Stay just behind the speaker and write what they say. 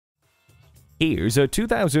Here's a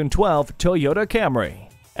 2012 Toyota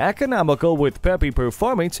Camry. Economical with peppy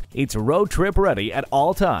performance, it's road trip ready at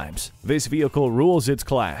all times. This vehicle rules its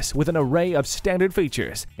class with an array of standard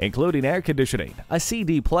features, including air conditioning, a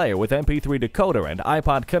CD player with MP3 decoder and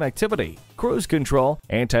iPod connectivity, cruise control,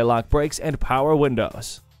 anti-lock brakes, and power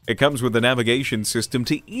windows. It comes with a navigation system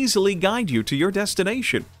to easily guide you to your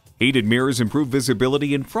destination. Heated mirrors improve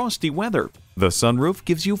visibility in frosty weather. The sunroof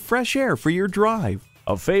gives you fresh air for your drive.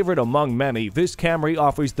 A favorite among many, this Camry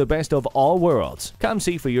offers the best of all worlds. Come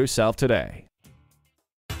see for yourself today.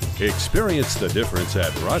 Experience the difference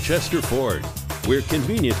at Rochester Ford. We're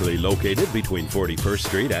conveniently located between 41st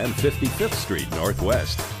Street and 55th Street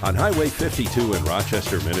Northwest on Highway 52 in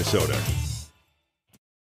Rochester, Minnesota.